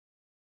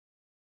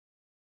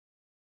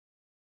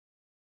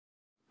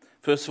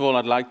First of all,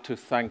 I'd like to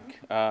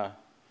thank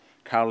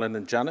Carolyn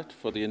and Janet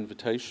for the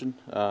invitation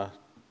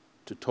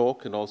to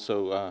talk, and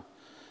also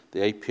the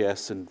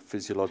APS and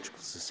Physiological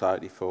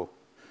Society for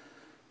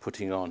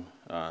putting on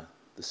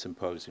the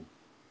symposium.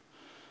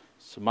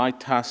 So my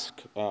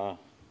task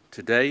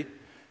today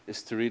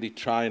is to really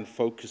try and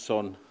focus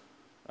on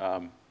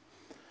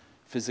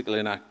physical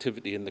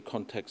inactivity in the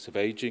context of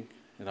aging,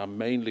 and I'm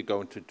mainly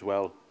going to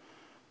dwell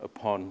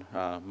upon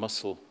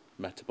muscle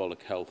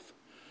metabolic health.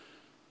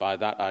 By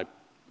that I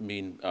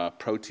mean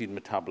protein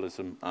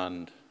metabolism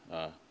and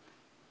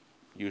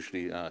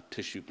usually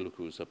tissue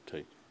glucose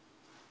uptake.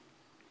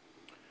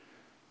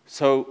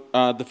 So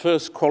the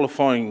first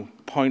qualifying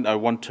point I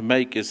want to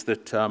make is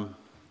that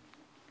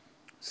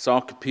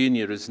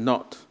sarcopenia is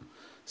not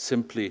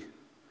simply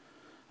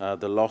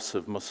the loss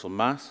of muscle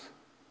mass.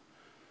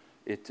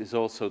 It is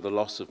also the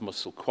loss of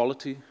muscle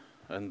quality,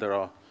 and there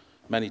are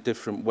many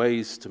different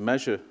ways to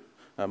measure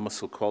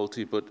muscle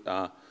quality,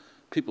 but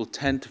people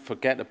tend to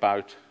forget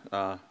about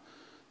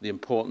the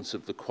importance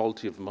of the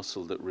quality of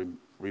muscle that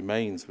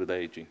remains with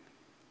aging.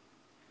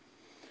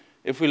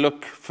 If we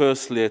look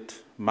firstly at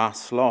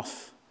mass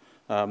loss,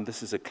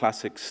 this is a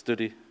classic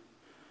study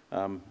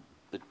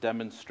that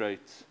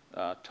demonstrates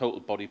total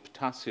body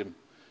potassium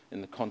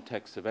in the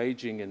context of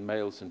aging in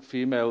males and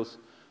females,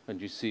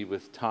 and you see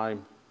with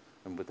time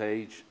and with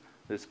age,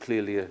 there's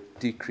clearly a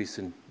decrease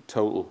in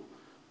total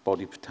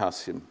body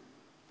potassium.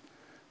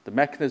 The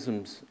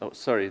mechanisms,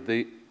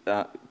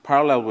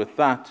 parallel with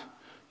that,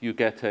 you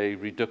get a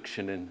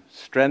reduction in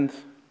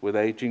strength with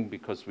aging,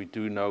 because we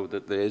do know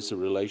that there is a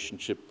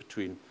relationship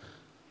between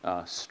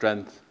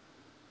strength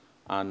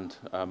and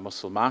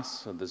muscle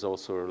mass, and there's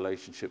also a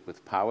relationship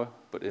with power.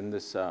 But in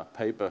this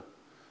paper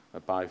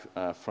by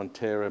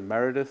Frontier and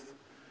Meredith,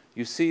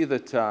 you see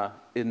that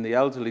in the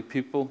elderly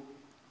people,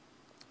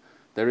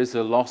 there is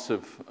a loss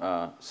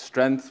of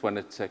strength when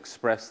it's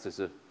expressed as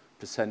a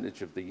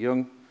percentage of the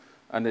young,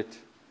 and it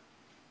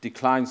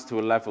declines to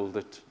a level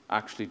that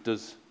actually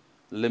does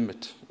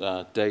limit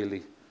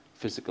daily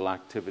physical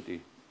activity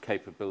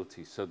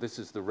capability. So this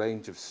is the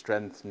range of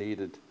strength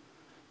needed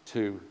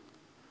to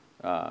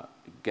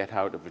get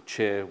out of a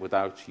chair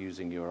without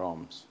using your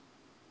arms.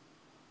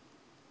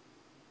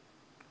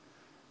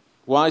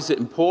 Why is it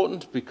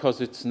important?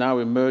 Because it's now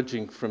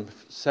emerging from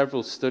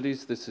several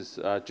studies, this is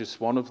just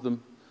one of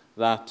them,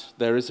 that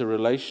there is a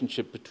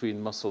relationship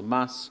between muscle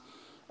mass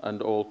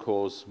and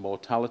all-cause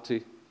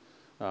mortality.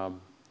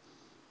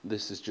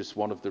 This is just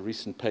one of the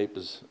recent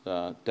papers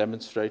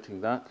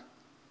demonstrating that.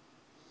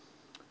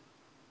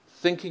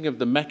 Thinking of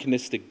the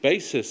mechanistic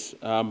basis,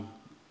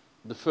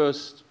 the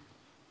first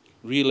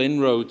real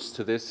inroads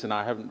to this, and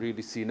I haven't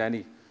really seen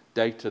any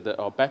data that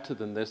are better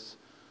than this,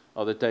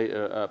 are the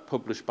data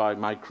published by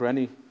Mike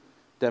Rennie,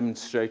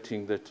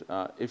 demonstrating that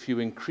if you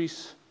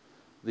increase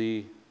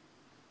the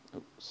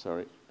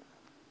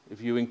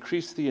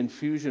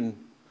infusion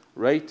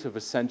rate of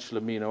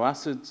essential amino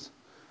acids,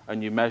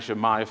 and you measure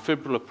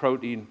myofibrillar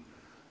protein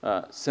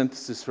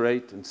synthesis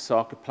rate and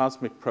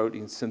sarcoplasmic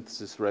protein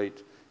synthesis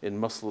rate in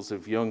muscles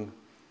of young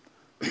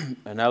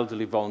and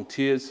elderly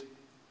volunteers,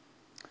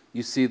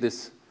 you see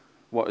this,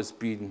 what has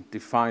been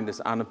defined as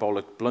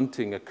anabolic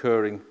blunting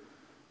occurring,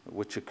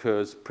 which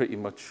occurs pretty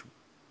much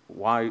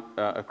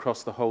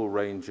across the whole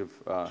range of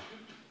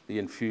the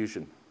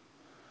infusion.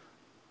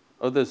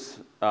 Others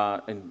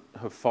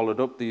have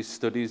followed up these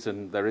studies,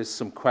 and there is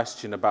some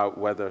question about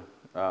whether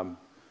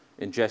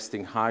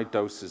ingesting high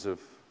doses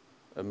of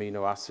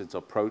amino acids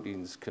or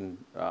proteins can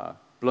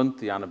blunt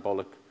the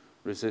anabolic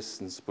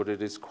resistance, but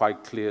it is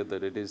quite clear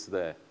that it is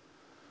there.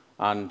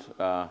 And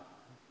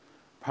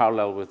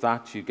parallel with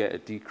that, you get a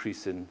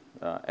decrease in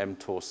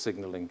mTOR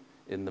signaling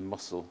in the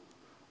muscle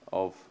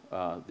of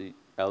the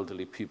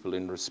elderly people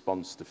in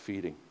response to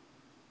feeding.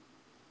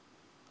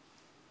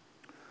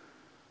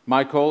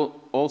 Mike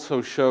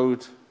also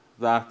showed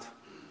that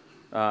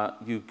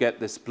you get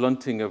this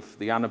blunting of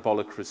the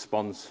anabolic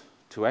response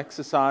to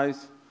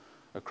exercise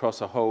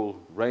across a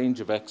whole range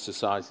of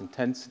exercise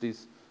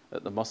intensities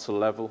at the muscle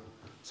level.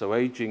 So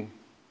aging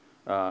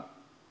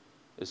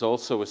is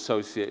also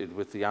associated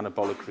with the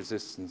anabolic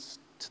resistance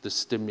to the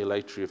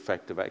stimulatory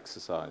effect of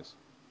exercise.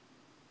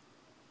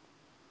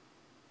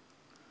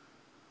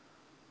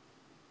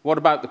 What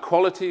about the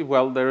quality?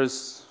 Well, there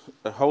is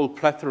a whole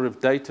plethora of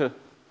data.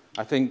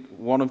 I think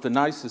one of the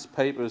nicest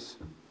papers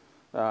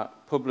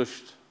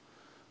published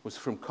was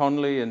from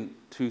Conley in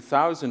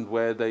 2000,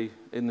 where they,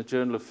 in the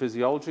Journal of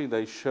Physiology,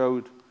 they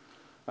showed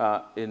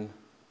in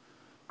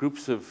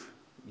groups of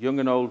young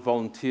and old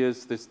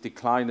volunteers this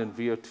decline in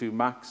VO2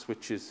 max,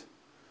 which is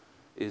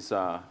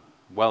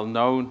well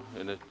known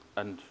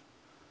and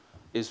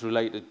is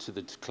related to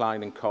the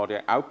decline in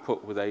cardiac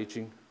output with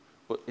aging.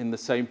 But in the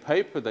same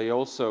paper, they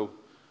also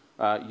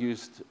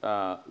used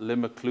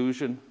limb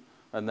occlusion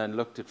and then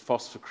looked at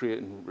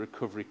phosphocreatine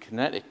recovery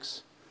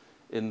kinetics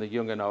in the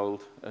young and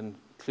old, and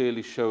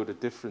clearly showed a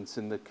difference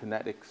in the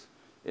kinetics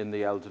in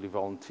the elderly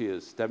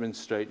volunteers,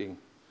 demonstrating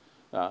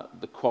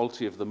the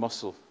quality of the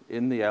muscle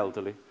in the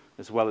elderly,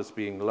 as well as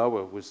being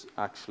lower, was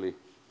actually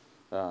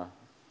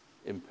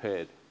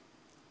impaired.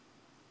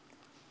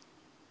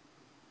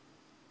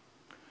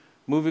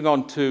 Moving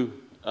on to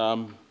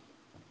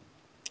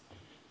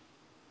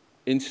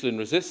insulin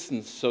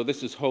resistance. So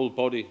this is whole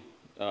body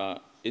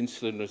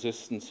insulin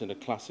resistance in a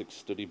classic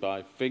study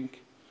by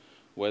Fink,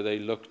 where they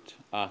looked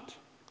at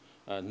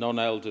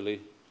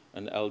non-elderly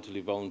and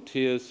elderly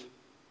volunteers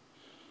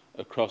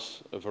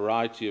across a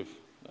variety of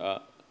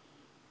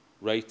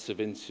rates of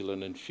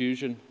insulin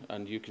infusion,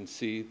 and you can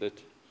see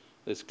that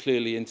there's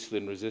clearly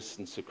insulin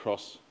resistance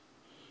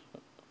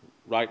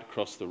right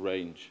across the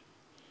range.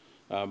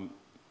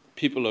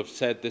 People have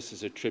said this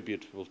is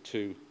attributable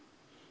to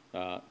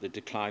the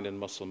decline in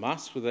muscle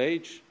mass with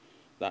age.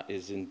 That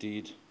is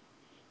indeed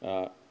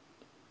a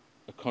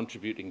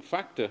contributing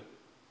factor.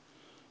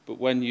 But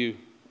when you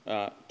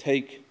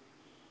take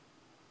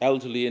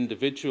elderly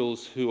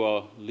individuals who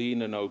are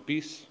lean and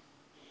obese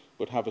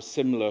but have a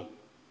similar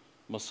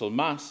muscle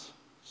mass,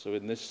 so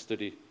in this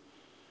study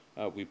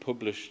we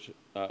published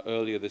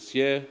earlier this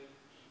year,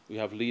 we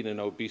have lean and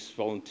obese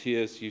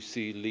volunteers. You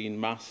see lean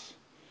mass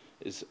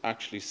is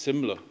actually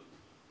similar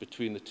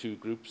between the two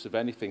groups. If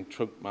anything,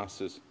 trunk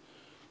mass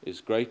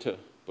is greater,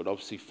 but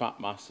obviously fat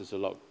mass is a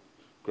lot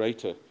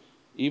greater.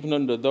 Even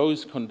under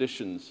those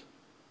conditions,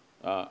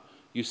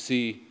 you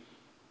see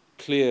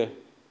clear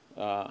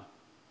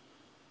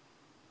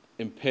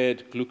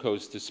impaired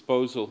glucose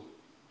disposal,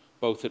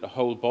 both at the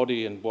whole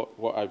body, and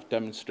what I've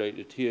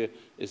demonstrated here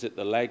is at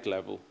the leg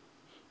level,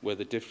 where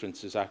the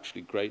difference is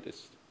actually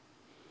greatest.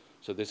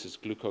 So this is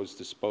glucose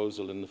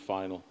disposal in the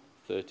final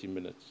 30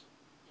 minutes.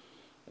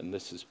 And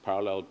this is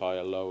paralleled by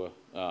a lower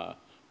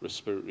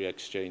respiratory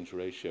exchange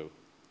ratio.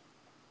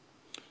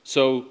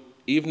 So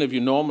even if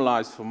you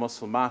normalize for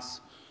muscle mass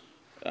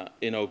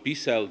in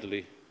obese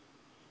elderly,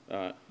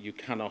 you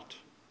cannot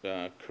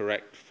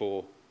correct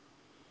for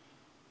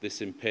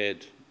this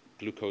impaired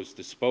glucose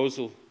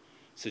disposal,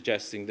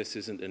 suggesting this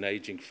isn't an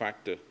aging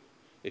factor.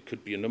 It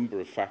could be a number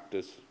of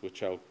factors,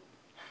 which I'll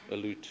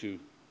allude to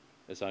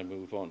as I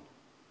move on.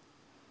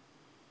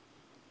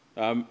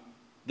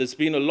 There's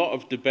been a lot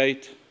of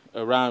debate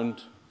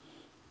around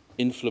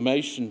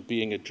inflammation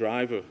being a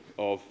driver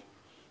of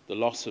the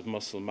loss of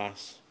muscle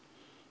mass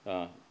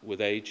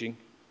with aging,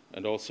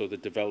 and also the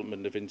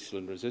development of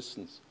insulin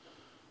resistance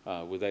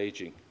with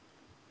aging.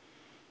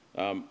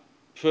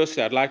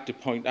 Firstly, I'd like to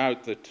point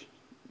out that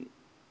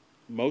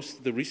most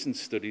of the recent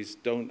studies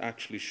don't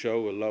actually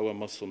show a lower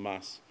muscle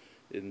mass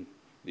in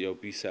the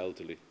obese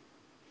elderly.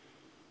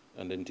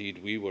 And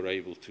indeed, we were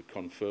able to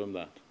confirm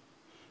that.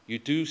 You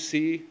do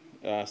see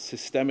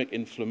systemic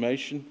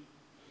inflammation,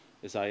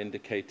 as I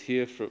indicate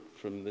here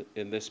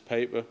in this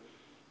paper,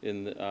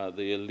 in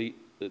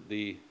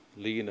the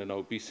lean and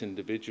obese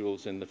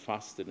individuals in the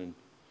fasted and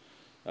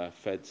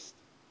fed.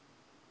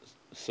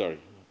 Sorry,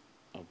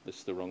 oh, this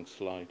is the wrong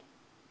slide.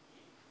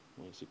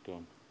 Where's it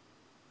gone?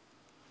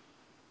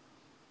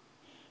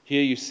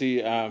 Here you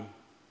see the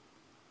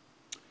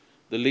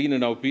lean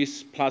and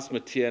obese plasma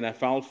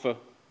TNF-alpha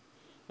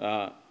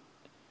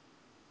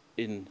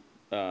in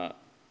the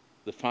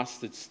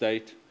fasted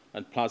state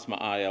and plasma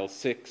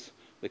IL-6.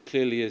 There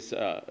clearly is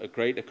a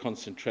greater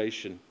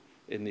concentration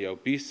in the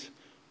obese,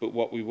 but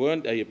what we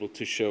weren't able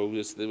to show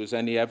is there was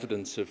any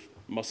evidence of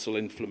muscle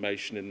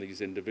inflammation in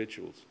these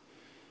individuals.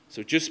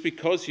 So just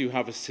because you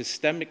have a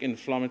systemic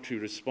inflammatory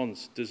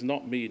response does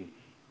not mean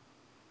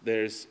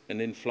there's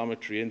an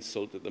inflammatory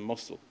insult at the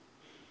muscle.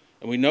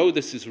 And we know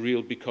this is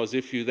real because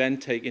if you then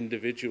take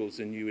individuals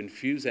and you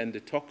infuse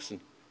endotoxin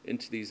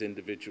into these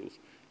individuals,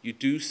 you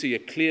do see a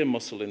clear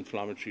muscle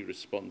inflammatory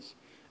response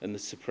and the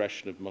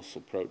suppression of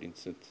muscle protein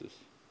synthesis.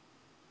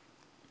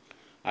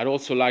 I'd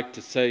also like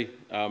to say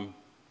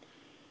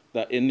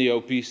that in the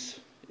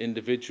obese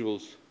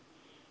individuals,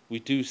 we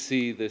do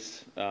see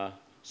this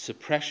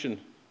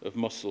suppression of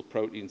muscle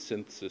protein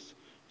synthesis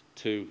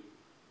to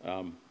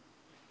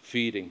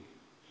feeding.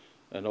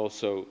 And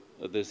also,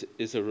 there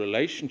is a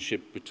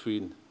relationship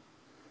between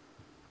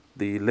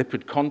the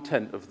lipid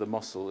content of the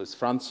muscle. As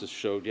Francis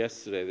showed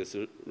yesterday, there's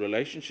a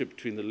relationship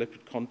between the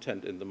lipid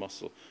content in the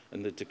muscle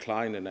and the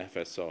decline in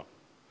FSR.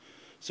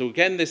 So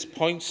again, this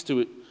points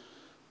to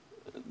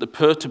the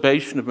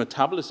perturbation of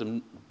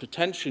metabolism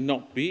potentially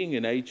not being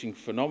an aging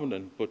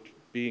phenomenon, but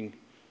being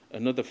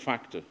another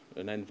factor,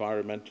 an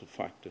environmental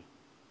factor.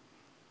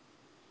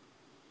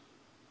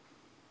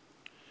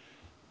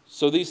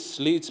 So this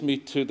leads me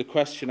to the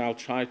question I'll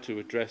try to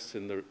address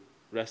in the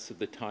rest of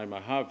the time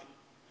I have.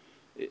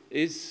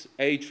 Is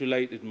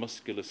age-related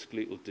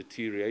musculoskeletal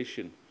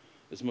deterioration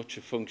as much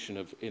a function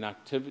of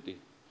inactivity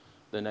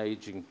than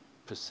aging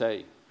per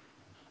se?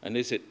 And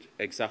is it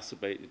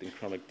exacerbated in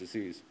chronic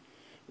disease?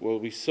 Well,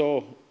 we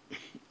saw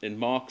in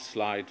Mark's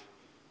slide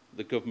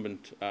the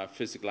government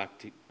physical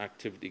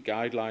activity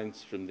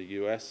guidelines from the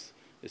US.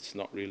 It's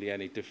not really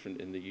any different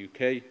in the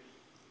UK.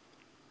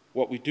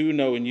 What we do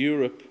know in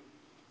Europe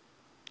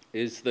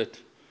is that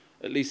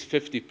at least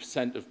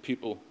 50% of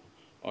people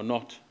are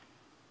not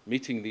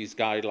meeting these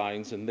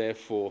guidelines, and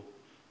therefore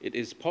it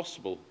is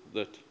possible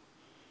that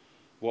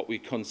what we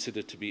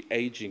consider to be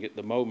aging at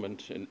the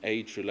moment and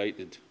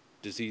age-related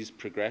disease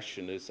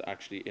progression is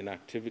actually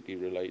inactivity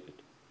related.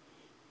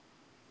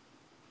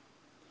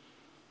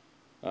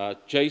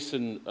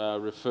 Jason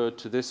referred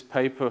to this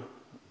paper.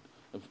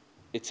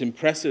 It's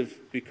impressive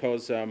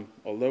because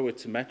although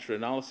it's a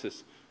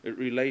meta-analysis, it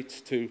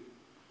relates to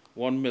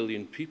 1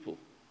 million people.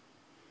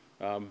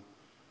 And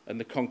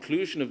the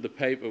conclusion of the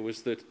paper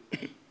was that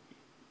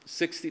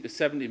 60 to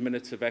 70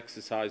 minutes of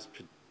exercise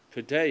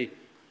per day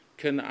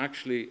can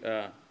actually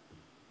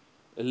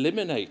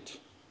eliminate,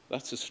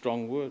 that's a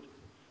strong word,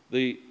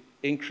 the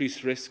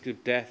increased risk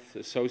of death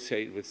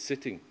associated with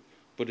sitting,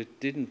 but it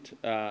didn't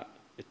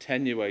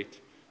attenuate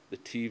the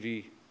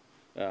TV,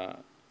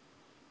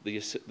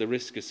 the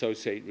risk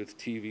associated with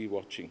TV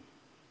watching,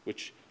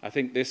 which I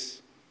think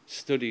this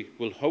study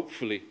will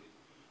hopefully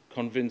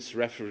convince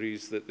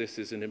referees that this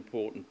is an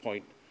important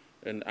point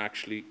and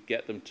actually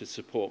get them to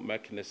support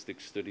mechanistic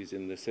studies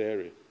in this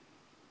area.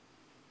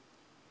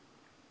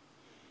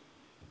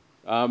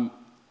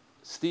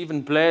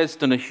 Stephen Blair's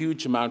done a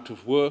huge amount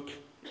of work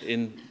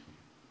in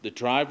the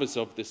drivers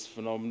of this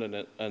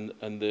phenomenon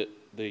and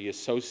the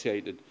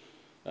associated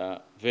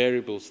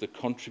variables that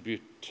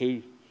contribute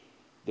to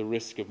the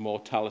risk of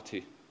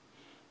mortality.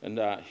 And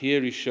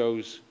here he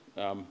shows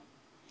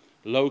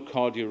low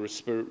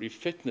cardiorespiratory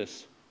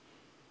fitness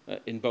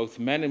in both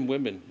men and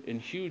women in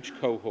huge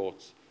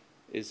cohorts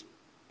is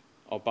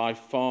by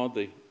far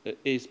the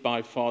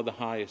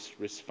highest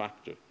risk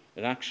factor,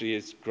 and actually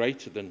is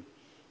greater than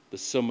the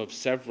sum of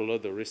several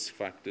other risk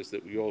factors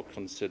that we all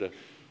consider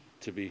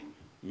to be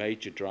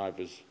major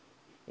drivers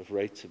of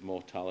rates of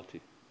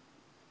mortality.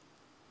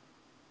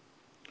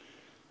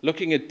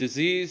 Looking at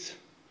disease,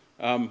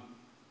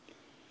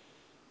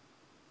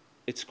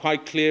 it's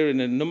quite clear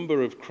in a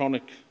number of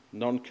chronic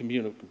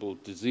non-communicable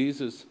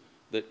diseases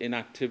that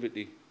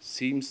inactivity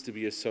seems to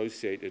be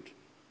associated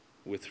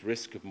with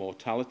risk of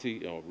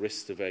mortality or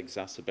risk of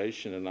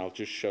exacerbation, and I'll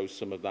just show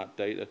some of that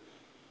data.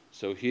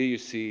 So here you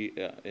see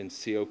in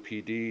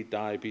COPD,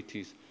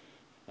 diabetes,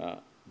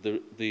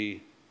 the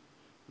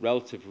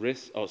relative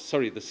risk,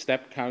 the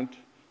step count,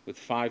 with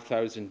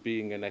 5,000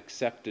 being an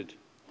accepted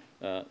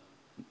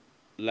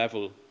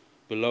level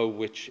below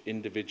which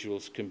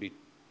individuals can be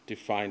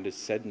defined as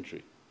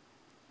sedentary.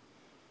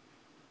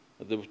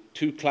 There were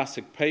two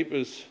classic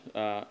papers,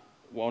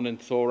 one in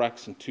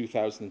thorax in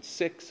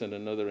 2006 and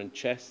another in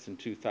chest in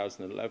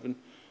 2011,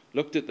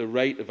 looked at the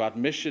rate of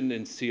admission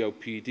in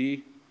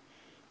COPD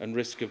and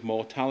risk of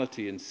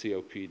mortality in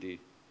COPD,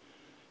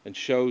 and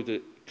showed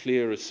a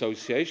clear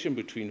association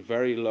between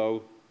very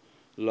low,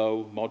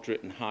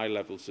 moderate, and high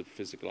levels of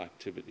physical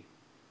activity.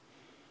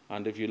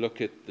 And if you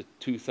look at the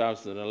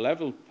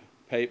 2011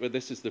 paper,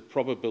 this is the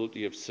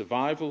probability of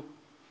survival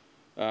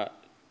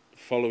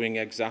following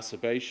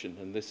exacerbation,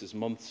 and this is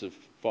months of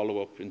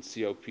follow-up in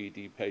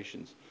COPD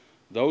patients.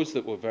 Those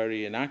that were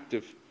very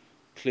inactive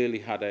clearly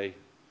had a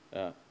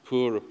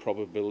poorer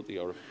probability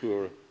or a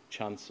poorer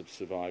chance of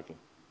survival.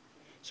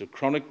 So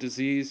chronic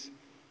disease,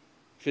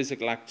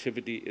 physical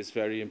activity is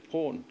very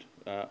important.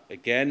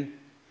 Again,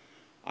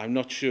 I'm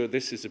not sure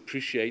this is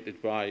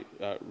appreciated by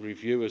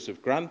reviewers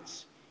of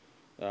grants,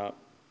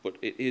 but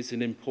it is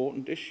an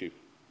important issue.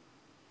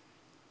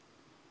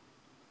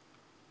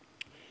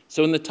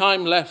 So in the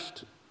time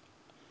left,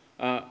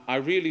 I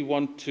really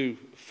want to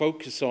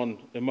focus on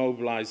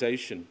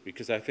immobilization,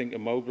 because I think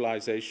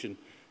immobilization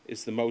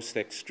is the most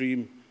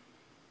extreme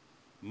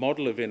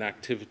model of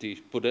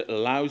inactivity, but it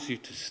allows you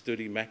to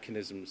study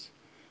mechanisms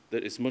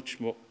that is much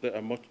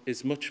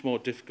more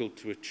difficult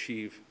to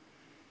achieve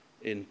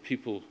in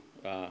people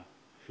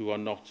who are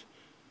not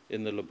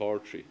in the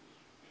laboratory.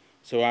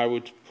 So I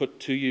would put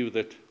to you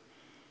that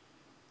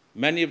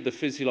many of the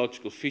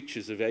physiological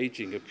features of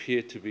aging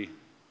appear to be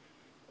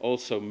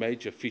also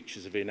major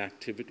features of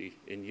inactivity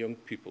in young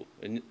people.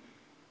 And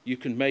you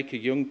can make a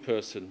young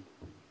person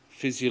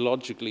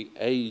physiologically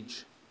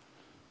age,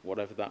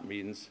 whatever that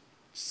means,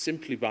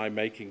 simply by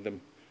making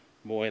them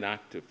more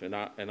inactive. And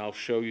I'll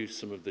show you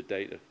some of the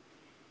data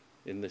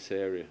in this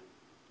area.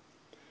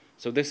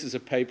 So this is a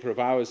paper of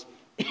ours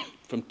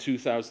from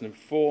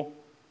 2004.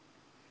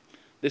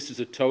 This is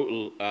a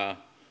total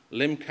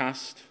limb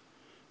cast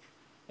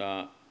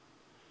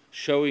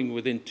showing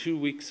within 2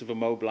 weeks of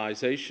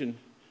immobilization,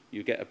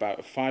 you get about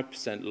a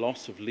 5%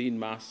 loss of lean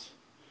mass,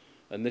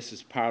 and this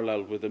is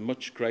paralleled with a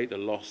much greater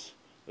loss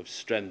of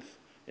strength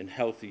in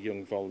healthy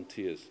young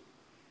volunteers.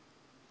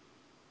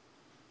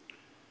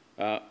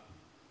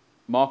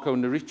 Marco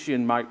Nerici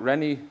and Mike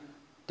Rennie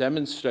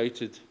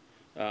demonstrated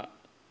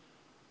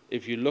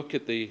if you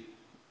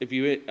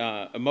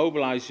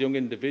immobilize young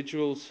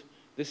individuals,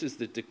 this is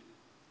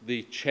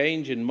the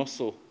change in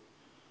muscle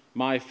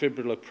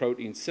myofibrillar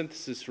protein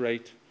synthesis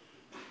rate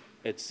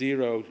at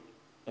 10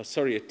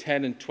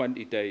 and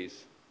 20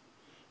 days.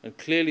 And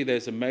clearly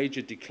there's a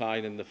major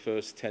decline in the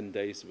first 10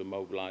 days of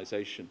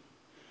immobilization.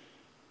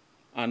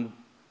 And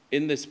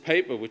in this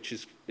paper, which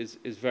is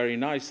very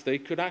nice, they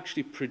could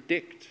actually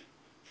predict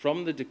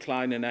from the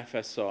decline in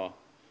FSR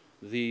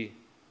the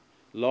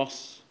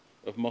loss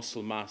of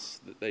muscle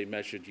mass that they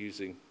measured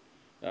using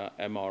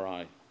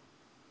MRI.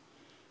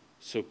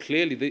 So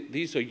clearly,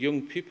 these are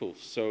young people,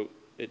 so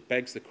it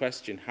begs the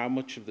question, how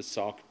much of the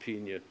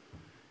sarcopenia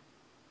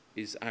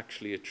is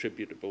actually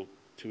attributable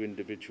to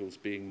individuals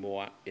being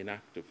more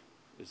inactive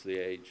as they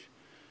age?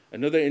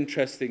 Another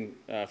interesting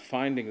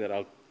finding that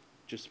I'll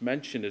just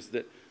mention is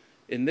that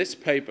in this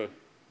paper,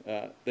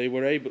 they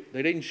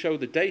didn't show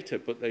the data,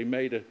 but they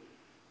made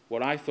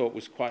what I thought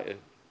was quite a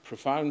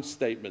profound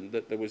statement,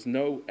 that there was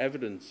no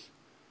evidence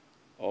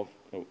of,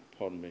 there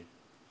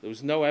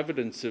was no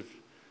evidence of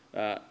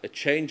a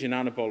change in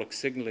anabolic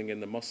signaling in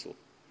the muscle.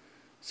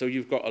 So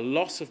you've got a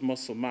loss of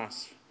muscle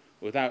mass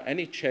without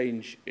any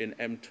change in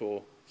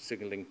mTOR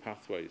signaling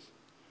pathways.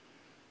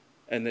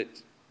 And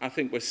I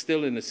think we're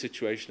still in a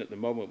situation at the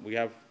moment, we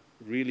have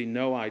really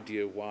no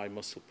idea why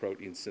muscle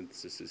protein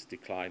synthesis has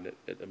declined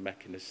at a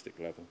mechanistic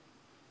level.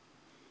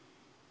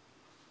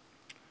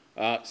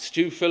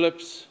 Stu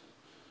Phillips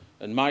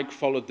and Mike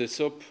followed this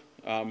up.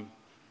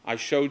 I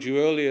showed you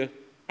earlier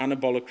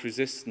anabolic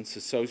resistance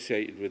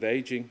associated with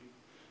aging.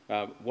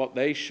 What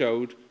they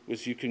showed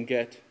was you can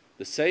get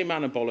the same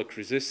anabolic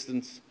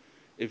resistance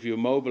if you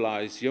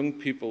mobilize young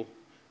people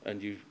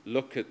and you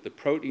look at the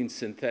protein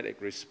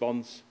synthetic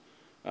response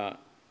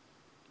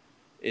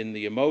in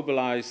the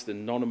immobilized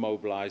and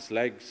non-immobilized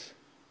legs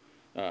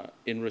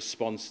in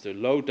response to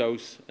low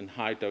dose and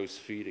high dose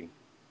feeding.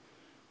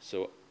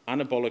 So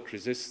anabolic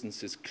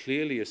resistance is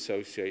clearly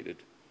associated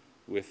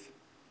with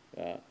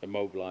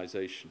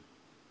immobilization.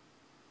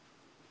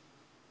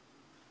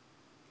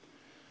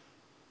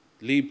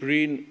 Lee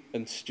Breen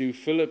and Stu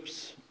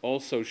Phillips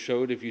also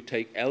showed if you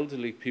take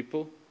elderly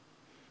people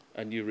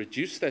and you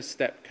reduce their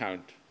step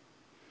count,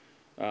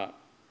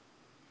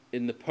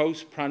 in the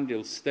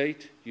postprandial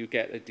state, you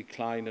get a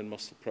decline in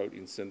muscle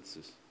protein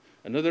synthesis.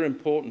 Another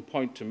important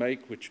point to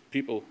make, which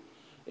people,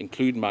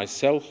 including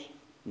myself,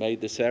 made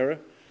this error,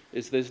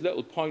 is there's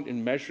little point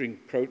in measuring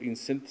protein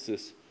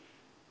synthesis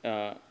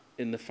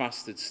in the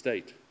fasted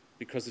state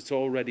because it's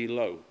already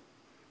low.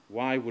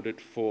 Why would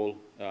it fall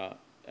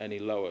any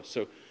lower?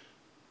 So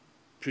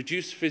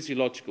produce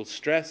physiological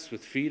stress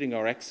with feeding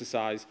or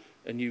exercise,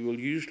 and you will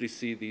usually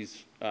see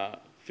these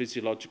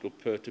physiological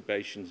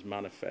perturbations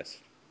manifest.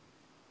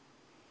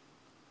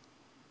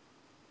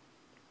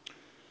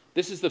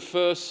 This is the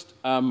first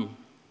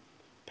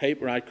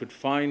paper I could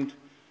find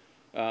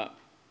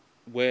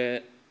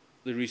where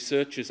the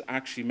researchers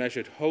actually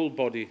measured whole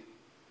body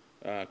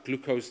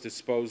glucose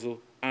disposal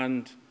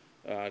and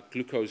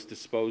glucose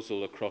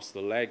disposal across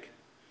the leg.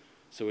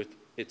 So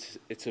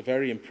it's a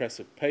very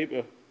impressive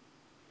paper.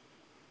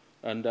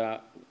 And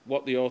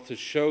what the authors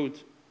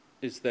showed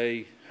is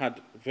they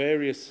had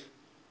various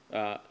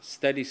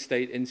steady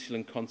state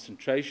insulin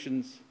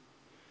concentrations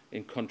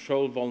in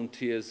control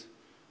volunteers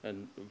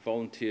and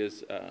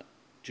volunteers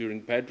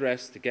during bed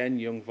rest, again,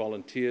 young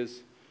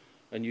volunteers.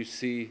 And you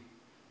see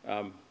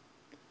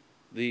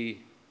the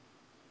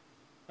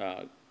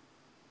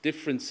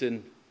difference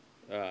in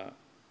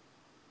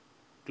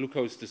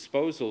glucose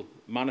disposal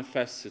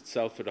manifests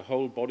itself at a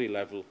whole body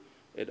level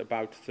at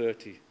about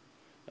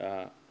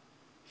 35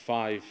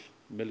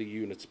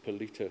 milliunits per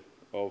liter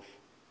of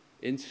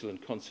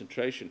insulin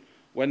concentration.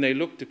 When they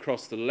looked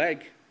across the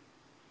leg,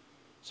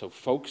 so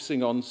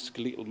focusing on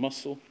skeletal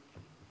muscle,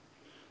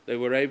 they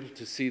were able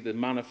to see the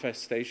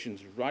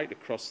manifestations right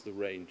across the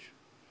range,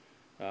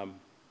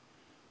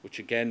 which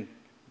again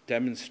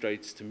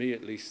demonstrates to me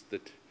at least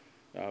that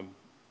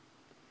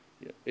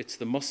it's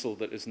the muscle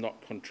that is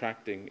not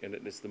contracting, and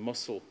it is the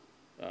muscle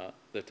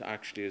that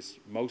actually is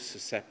most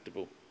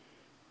susceptible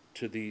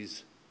to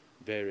these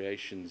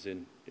variations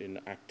in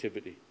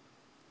activity.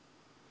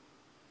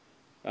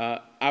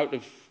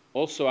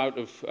 Also out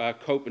of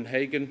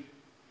Copenhagen,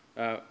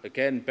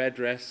 again, bed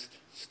rest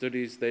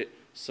studies,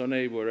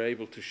 Sonne were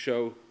able to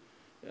show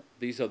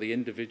these are the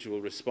individual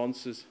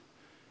responses,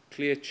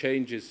 clear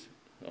changes,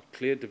 or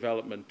clear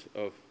development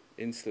of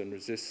insulin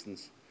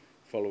resistance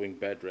following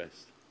bed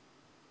rest.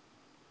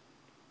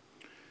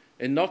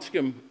 In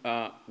Nottingham,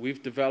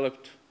 we've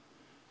developed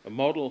a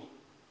model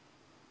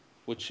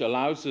which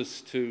allows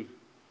us to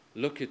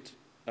look at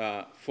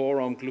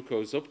forearm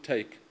glucose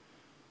uptake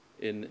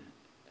in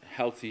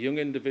healthy young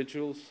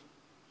individuals.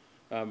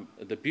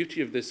 The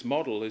beauty of this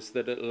model is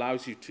that it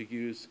allows you to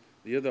use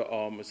the other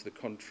arm as the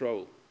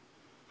control.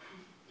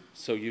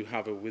 So you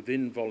have a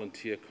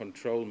within-volunteer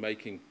control,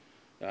 making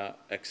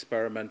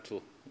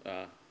experimental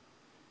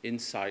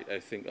insight, I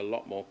think, a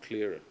lot more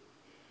clearer.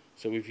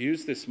 So we've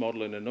used this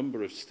model in a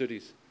number of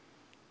studies,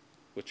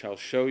 which I'll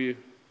show you.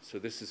 So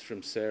this is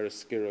from Sarah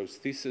Skiro's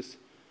thesis.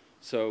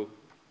 So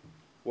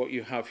what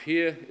you have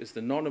here is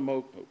the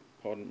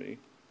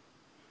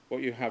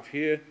What you have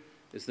here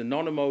is the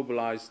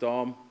non-immobilized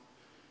arm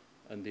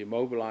and the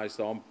immobilized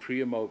arm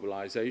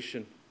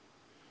pre-immobilization.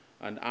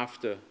 And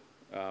after,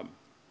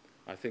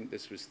 I think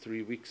this was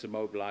 3 weeks of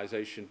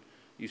mobilization,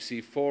 you see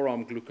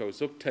forearm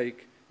glucose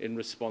uptake in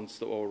response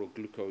to oral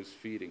glucose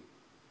feeding.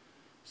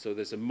 So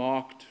there's a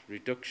marked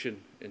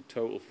reduction in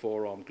total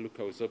forearm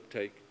glucose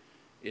uptake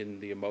in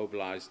the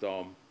immobilized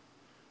arm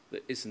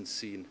that isn't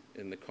seen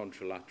in the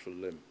contralateral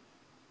limb.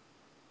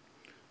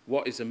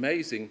 What is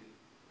amazing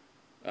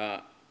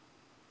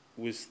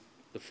was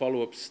the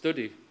follow-up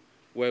study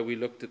where we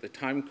looked at the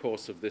time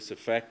course of this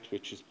effect,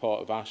 which is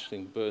part of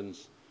Aisling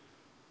Byrne's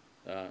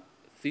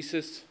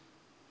thesis,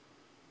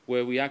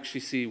 where we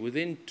actually see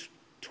within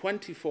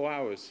 24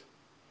 hours,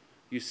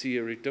 you see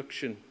a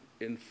reduction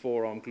in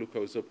forearm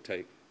glucose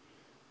uptake,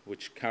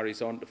 which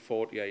carries on to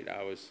 48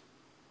 hours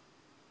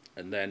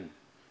and then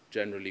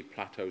generally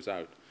plateaus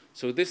out.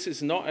 So this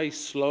is not a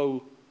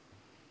slow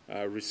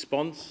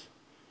response.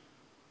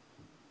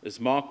 As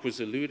Mark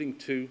was alluding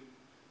to,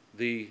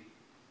 the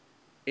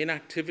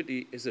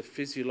inactivity is a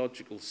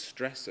physiological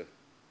stressor,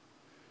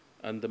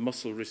 and the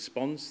muscle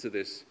responds to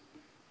this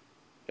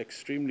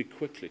extremely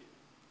quickly.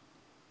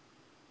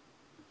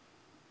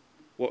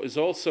 What is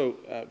also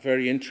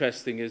very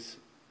interesting is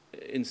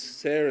in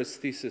Sarah's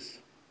thesis,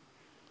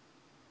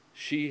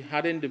 she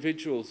had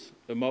individuals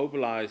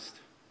immobilized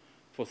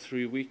for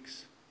 3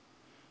 weeks,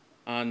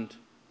 and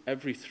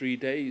every 3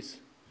 days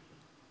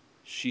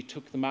she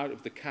took them out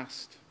of the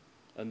cast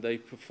and they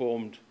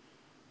performed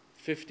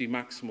 50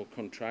 maximal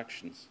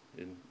contractions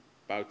in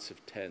bouts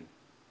of 10.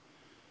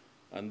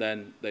 And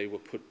then they were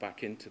put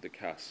back into the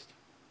cast.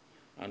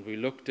 And we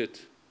looked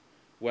at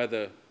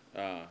whether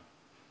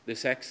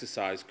this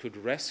exercise could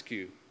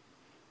rescue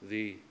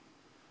the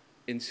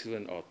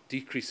insulin or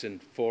decrease in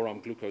forearm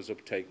glucose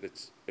uptake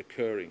that's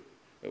occurring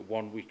at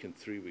 1 week and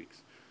 3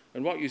 weeks.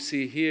 And what you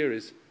see here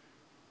is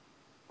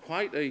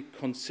quite a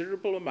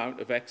considerable amount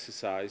of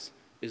exercise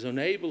is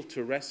unable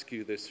to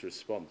rescue this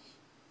response.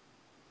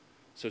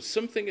 So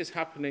something is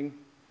happening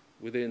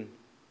within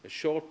a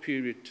short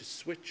period to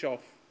switch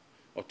off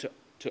or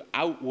to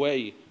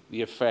outweigh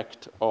the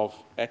effect of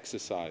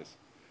exercise.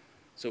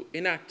 So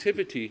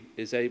inactivity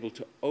is able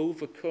to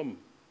overcome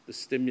the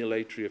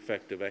stimulatory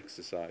effect of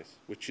exercise,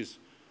 which is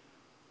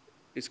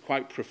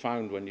quite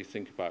profound when you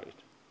think about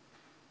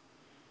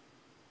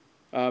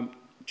it.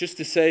 Just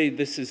to say,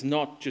 this is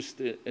not just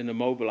an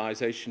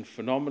immobilization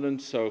phenomenon.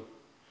 So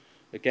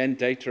again,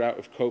 data out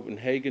of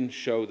Copenhagen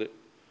show that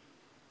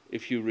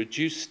if you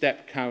reduce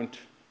step count,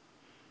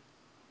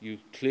 you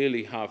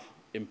clearly have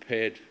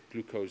impaired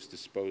glucose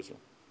disposal.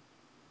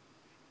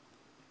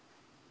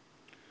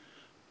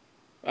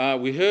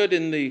 We heard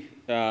in the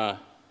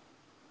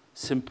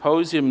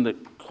symposium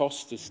that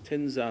Kostas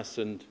Tinzas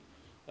and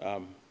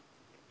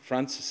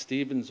Francis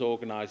Stevens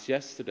organized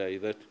yesterday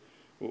that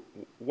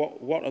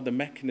what are the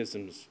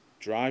mechanisms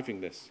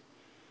driving this?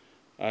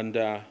 And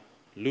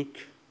Luke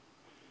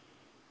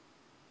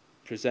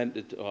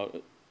presented,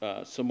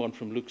 someone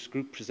from Luke's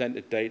group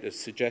presented data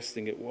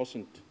suggesting it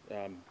wasn't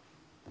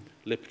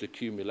lipid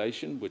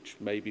accumulation, which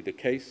may be the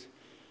case.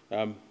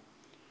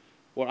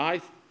 What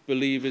I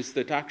believe is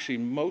that actually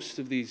most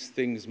of these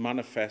things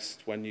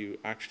manifest when you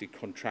actually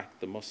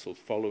contract the muscle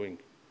following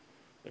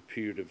a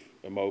period of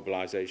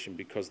immobilization,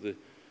 because the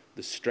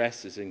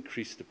stress is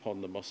increased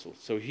upon the muscle.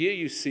 So here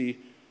you see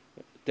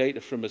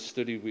data from a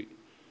study we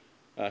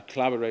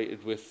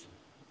collaborated with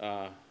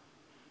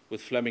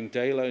Flemming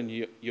Dahler and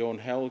Jorn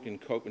Helg in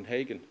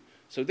Copenhagen.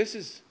 So this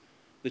is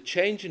the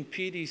change in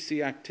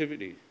PDC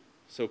activity,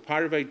 so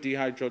pyruvate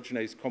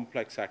dehydrogenase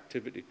complex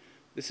activity.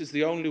 This is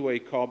the only way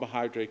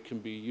carbohydrate can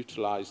be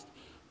utilized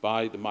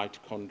by the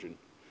mitochondrion.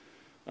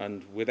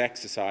 And with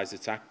exercise,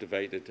 it's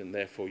activated, and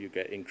therefore you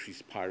get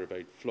increased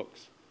pyruvate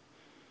flux.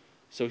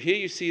 So here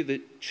you see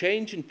the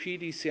change in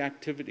PDC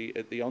activity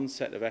at the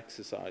onset of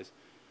exercise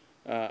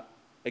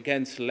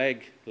against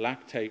leg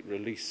lactate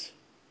release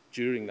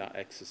during that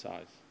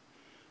exercise.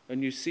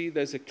 And you see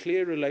there's a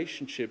clear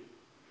relationship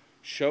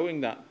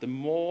showing that the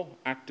more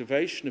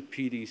activation of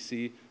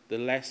PDC, the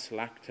less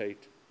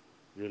lactate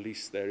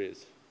release there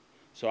is.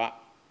 So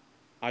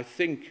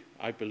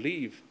I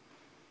believe,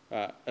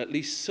 at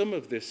least some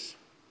of this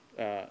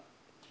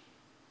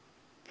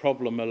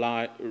problem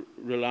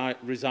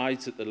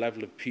resides at the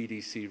level of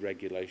PDC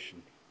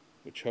regulation,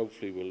 which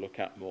hopefully we'll look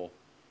at more.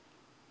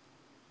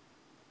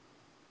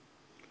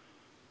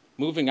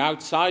 Moving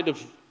outside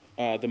of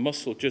the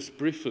muscle just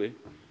briefly,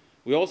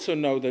 we also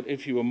know that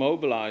if you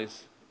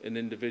immobilize an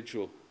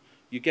individual,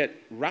 you get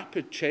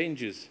rapid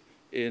changes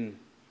in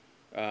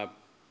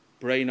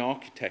brain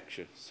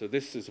architecture. So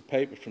this is a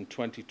paper from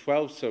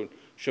 2012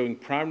 showing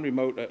primary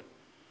motor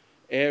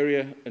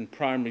area and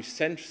primary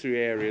sensory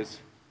areas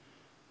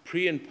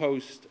pre and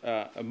post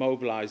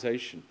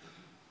immobilization,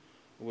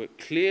 where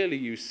clearly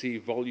you see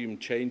volume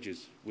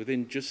changes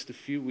within just a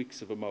few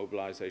weeks of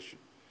immobilization.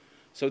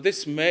 So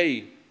this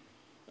may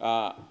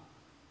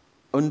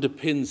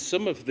underpin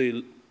some of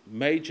the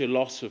major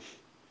loss of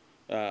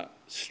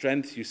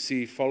strength you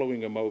see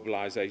following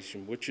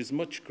immobilization, which is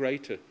much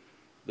greater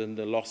than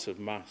the loss of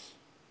mass.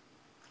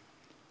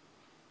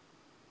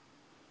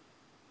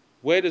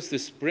 Where does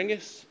this bring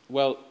us?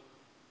 Well,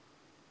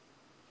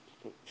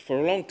 for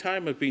a long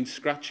time I've been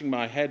scratching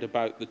my head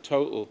about the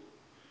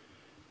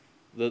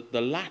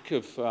lack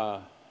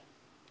of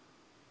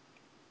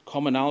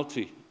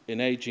commonality in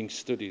aging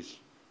studies.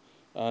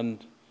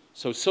 And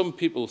so some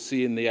people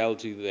see in the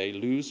elderly they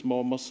lose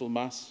more muscle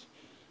mass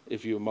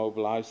if you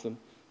immobilize them.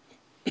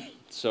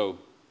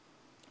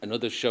 And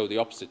others show the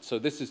opposite. So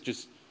this is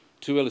just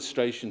Two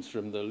illustrations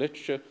from the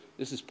literature.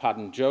 This is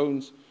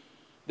Paddon-Jones.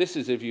 This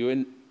is if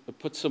you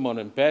put someone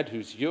in bed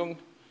who's young,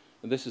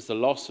 and this is the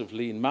loss of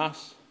lean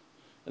mass,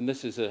 and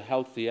this is a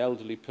healthy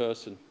elderly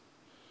person.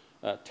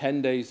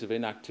 10 days of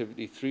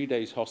inactivity, 3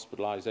 days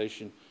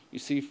hospitalization. You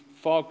see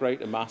far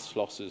greater mass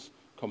losses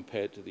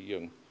compared to the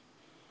young.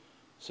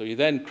 So you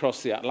then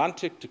cross the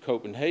Atlantic to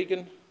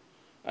Copenhagen,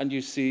 and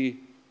you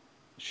see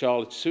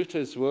Charlotte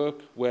Suter's work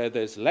where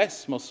there's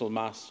less muscle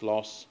mass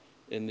loss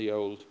in the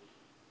old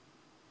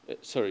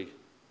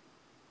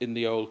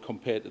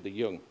compared to the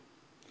young.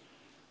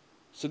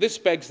 So this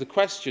begs the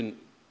question,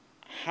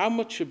 how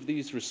much of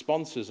these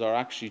responses are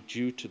actually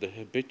due to the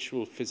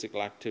habitual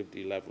physical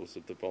activity levels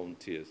of the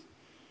volunteers?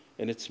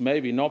 And it's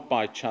maybe not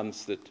by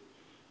chance that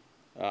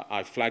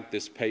I flagged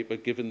this paper,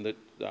 given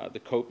that the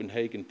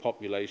Copenhagen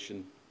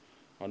population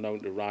are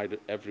known to ride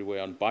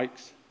everywhere on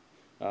bikes.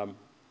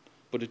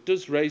 But it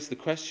does raise the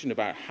question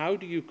about how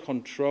do you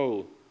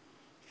control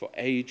for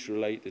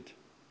age-related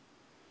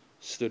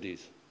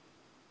studies?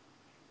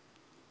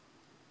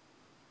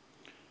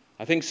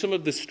 I think some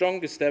of the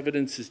strongest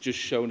evidence is just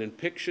shown in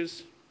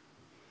pictures.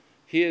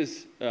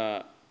 Here's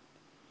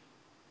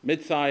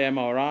mid-thigh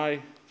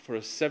MRI for a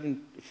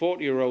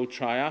 40-year-old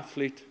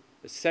triathlete,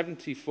 a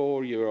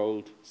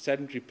 74-year-old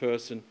sedentary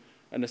person,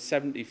 and a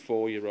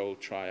 74-year-old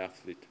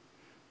triathlete.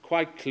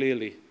 Quite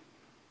clearly,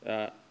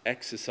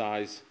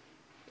 exercise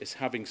is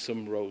having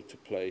some role to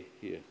play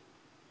here.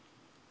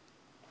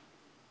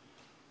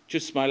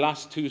 Just my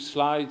last two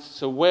slides.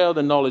 So where are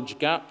the knowledge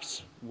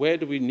gaps? Where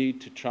do we need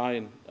to try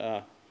and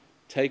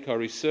take our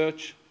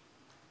research?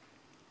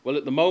 Well,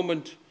 at the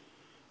moment,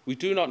 we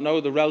do not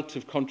know the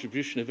relative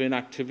contribution of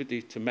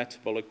inactivity to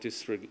metabolic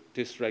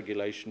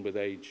dysregulation with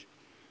age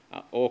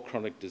or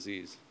chronic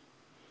disease.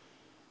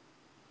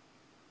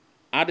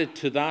 Added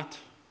to that,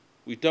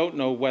 we don't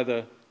know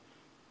whether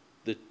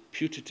the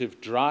putative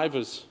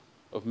drivers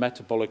of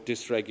metabolic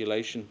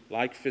dysregulation,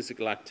 like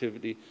physical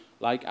activity,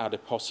 like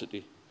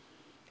adiposity,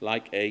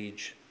 like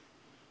age,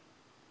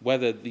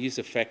 whether these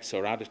effects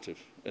are additive.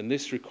 And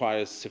this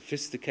requires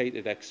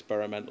sophisticated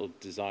experimental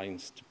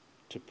designs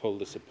to pull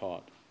this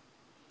apart.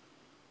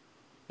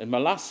 And my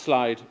last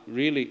slide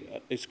really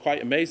is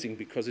quite amazing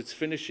because it's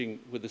finishing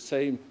with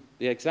the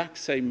exact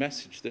same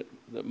message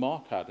that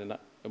Mark had,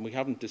 and we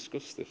haven't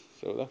discussed this,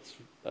 so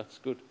that's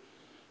good.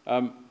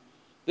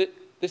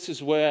 This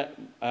is where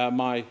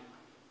my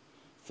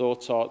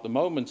thoughts are at the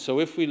moment. So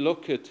if we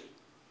look at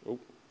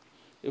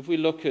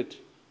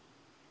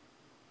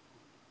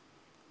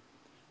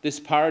this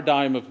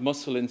paradigm of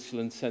muscle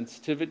insulin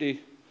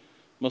sensitivity,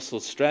 muscle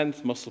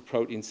strength, muscle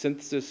protein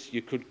synthesis,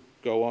 you could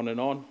go on,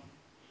 and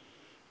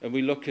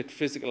we look at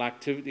physical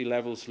activity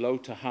levels low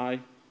to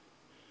high.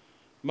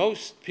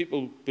 Most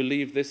people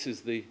believe this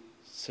is the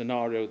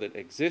scenario that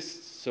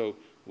exists. So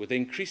with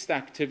increased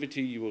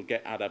activity, you will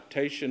get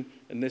adaptation,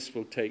 and this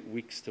will take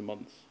weeks to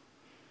months.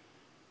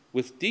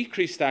 With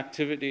decreased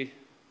activity,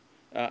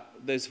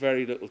 there's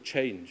very little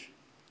change.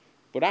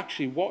 But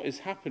actually what is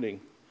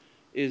happening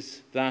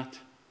is that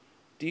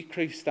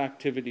decreased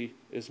activity,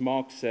 as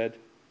Mark said,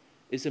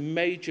 is a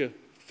major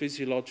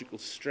physiological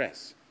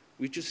stress.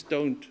 We just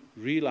don't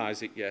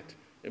realize it yet,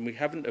 and we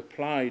haven't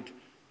applied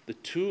the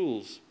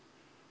tools,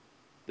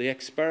 the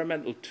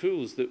experimental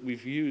tools that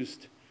we've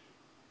used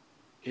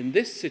in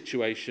this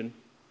situation,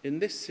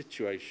 And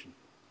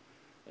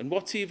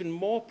what's even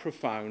more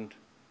profound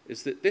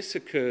is that this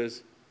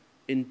occurs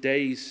in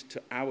days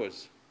to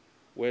hours,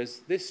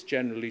 whereas this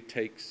generally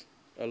takes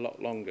a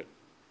lot longer.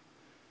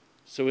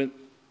 So in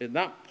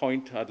that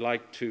point, I'd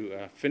like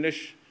to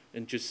finish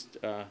and just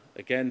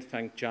again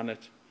thank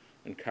Janet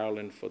and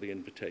Carolyn for the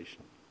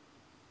invitation.